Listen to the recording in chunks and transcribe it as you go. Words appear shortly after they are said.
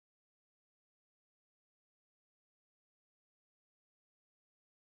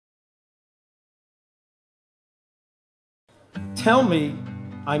Tell me,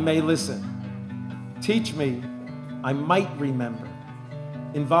 I may listen. Teach me, I might remember.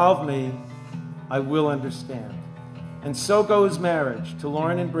 Involve me, I will understand. And so goes marriage to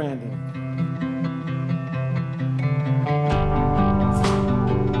Lauren and Brandon.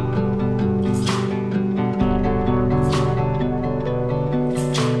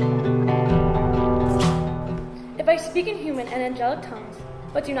 If I speak in human and angelic tongues,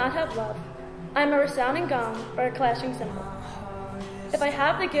 but do not have love, I am a resounding gong or a clashing cymbal. If I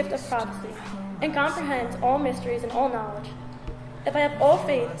have the gift of prophecy and comprehend all mysteries and all knowledge, if I have all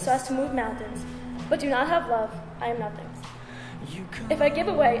faith so as to move mountains, but do not have love, I am nothing. If I give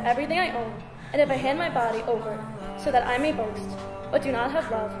away everything I own, and if I hand my body over so that I may boast, but do not have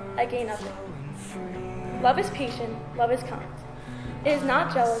love, I gain nothing. Love is patient, love is kind. It is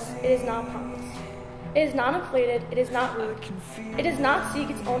not jealous, it is not pompous. It is not inflated, it is not rude. It does not seek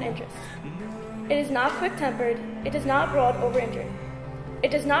its own interest. It is not quick-tempered, it does not brood over injury. It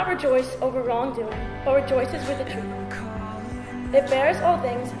does not rejoice over wrongdoing, but rejoices with the truth. It bears all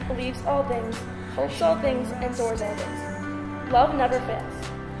things, believes all things, hopes all things, endures all things. Love never fails.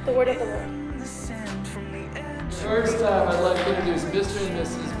 The word of the Lord. First time, I'd like to introduce Mr. and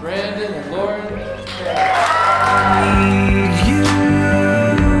Mrs. Brandon and Lauren. I need you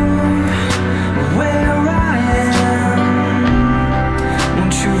where I am.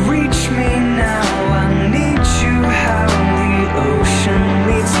 Won't you reach me now? I need you how the ocean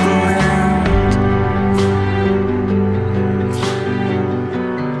meets the land.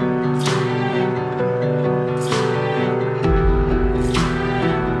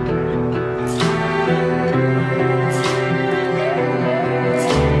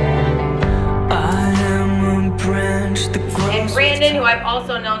 Brandon, who I've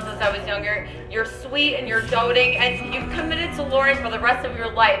also known since I was younger, you're sweet and you're doting, and you've committed to Lauren for the rest of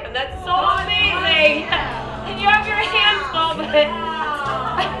your life, and that's so amazing. And you have your hands full, but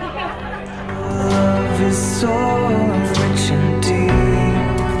love is so rich and deep.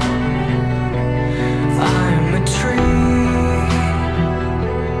 I'm a tree.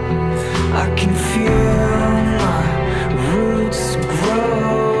 I can feel my roots grow.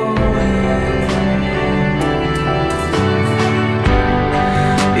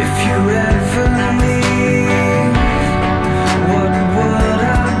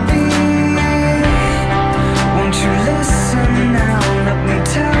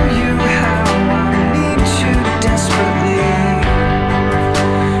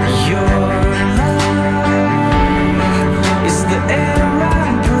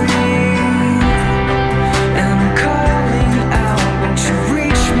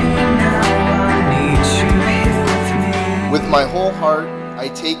 With my whole heart, I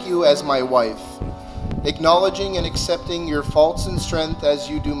take you as my wife, acknowledging and accepting your faults and strength as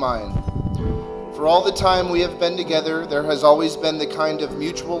you do mine. For all the time we have been together, there has always been the kind of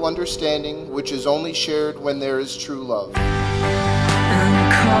mutual understanding which is only shared when there is true love.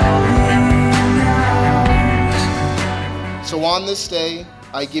 So on this day,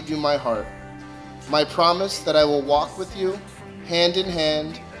 I give you my heart, my promise that I will walk with you, hand in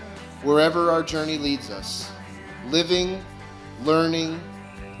hand, wherever our journey leads us, living, learning,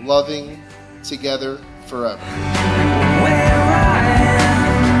 loving, together forever. Where I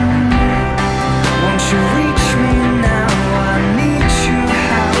am, won't you reach me now? I need you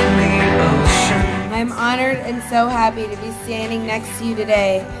out in the ocean. I'm honored and so happy to be standing next to you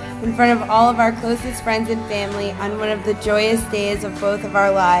today in front of all of our closest friends and family on one of the joyous days of both of our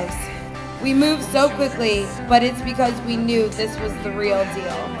lives. We moved so quickly, but it's because we knew this was the real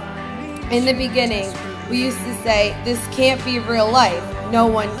deal. In the beginning, we used to say, this can't be real life. No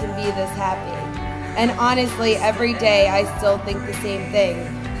one can be this happy. And honestly, every day I still think the same thing.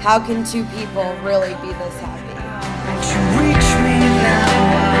 How can two people really be this happy? Won't you reach me now?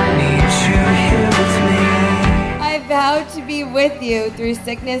 I need you here with me. I vow to be with you through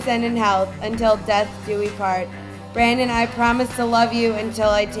sickness and in health until death do we part. Brandon, I promise to love you until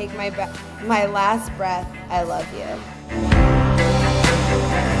I take my last breath. I love you.